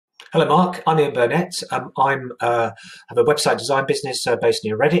Hello, Mark. I'm Ian Burnett. Have a website design business based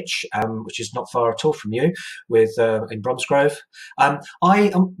near Redditch, which is not far at all from you, with in Bromsgrove. I'm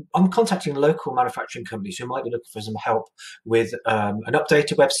contacting local manufacturing companies who might be looking for some help with an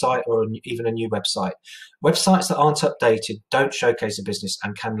updated website or even a new website. Websites that aren't updated don't showcase a business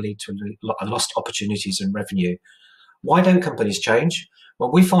and can lead to lost opportunities and revenue. Why don't companies change?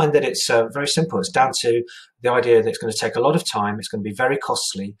 Well, we find that it's very simple. It's down to the idea that it's going to take a lot of time, it's going to be very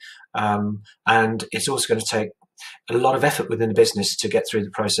costly, and it's also going to take a lot of effort within the business to get through the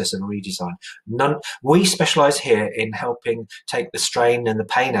process of a redesign. We specialise here in helping take the strain and the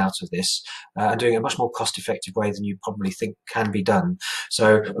pain out of this and doing it in a much more cost-effective way than you probably think can be done.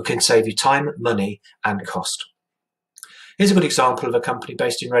 So we can save you time, money, and cost. Here's a good example of a company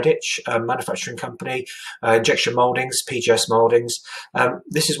based in Redditch, a manufacturing company, injection mouldings, PGS mouldings.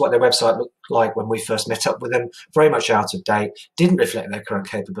 This is what their website looked like when we first met up with them. Very much out of date, didn't reflect their current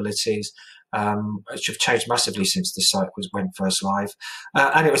capabilities, which have changed massively since the site went first live.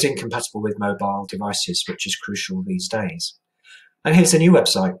 And it was incompatible with mobile devices, which is crucial these days. And here's the new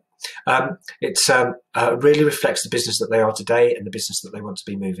website. It really reflects the business that they are today and the business that they want to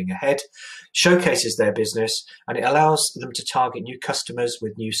be moving ahead, showcases their business, and it allows them to target new customers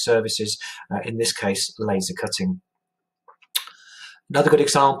with new services, in this case, laser cutting. Another good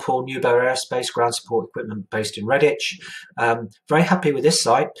example, Newbow Aerospace, ground support equipment based in Redditch. Very happy with this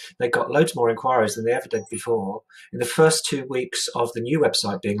site. They got loads more inquiries than they ever did before. In the first 2 weeks of the new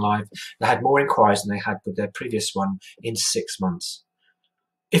website being live, they had more inquiries than they had with their previous one in 6 months.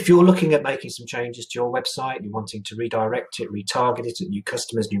 If you're looking at making some changes to your website, you're wanting to redirect it, retarget it at new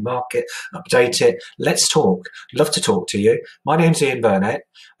customers, new market, update it, let's talk. Love to talk to you. My name's Ian Burnett.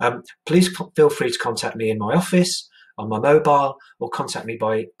 Please feel free to contact me in my office, on my mobile, or contact me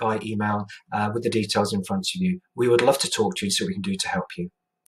by email with the details in front of you. We would love to talk to you and see what we can do to help you.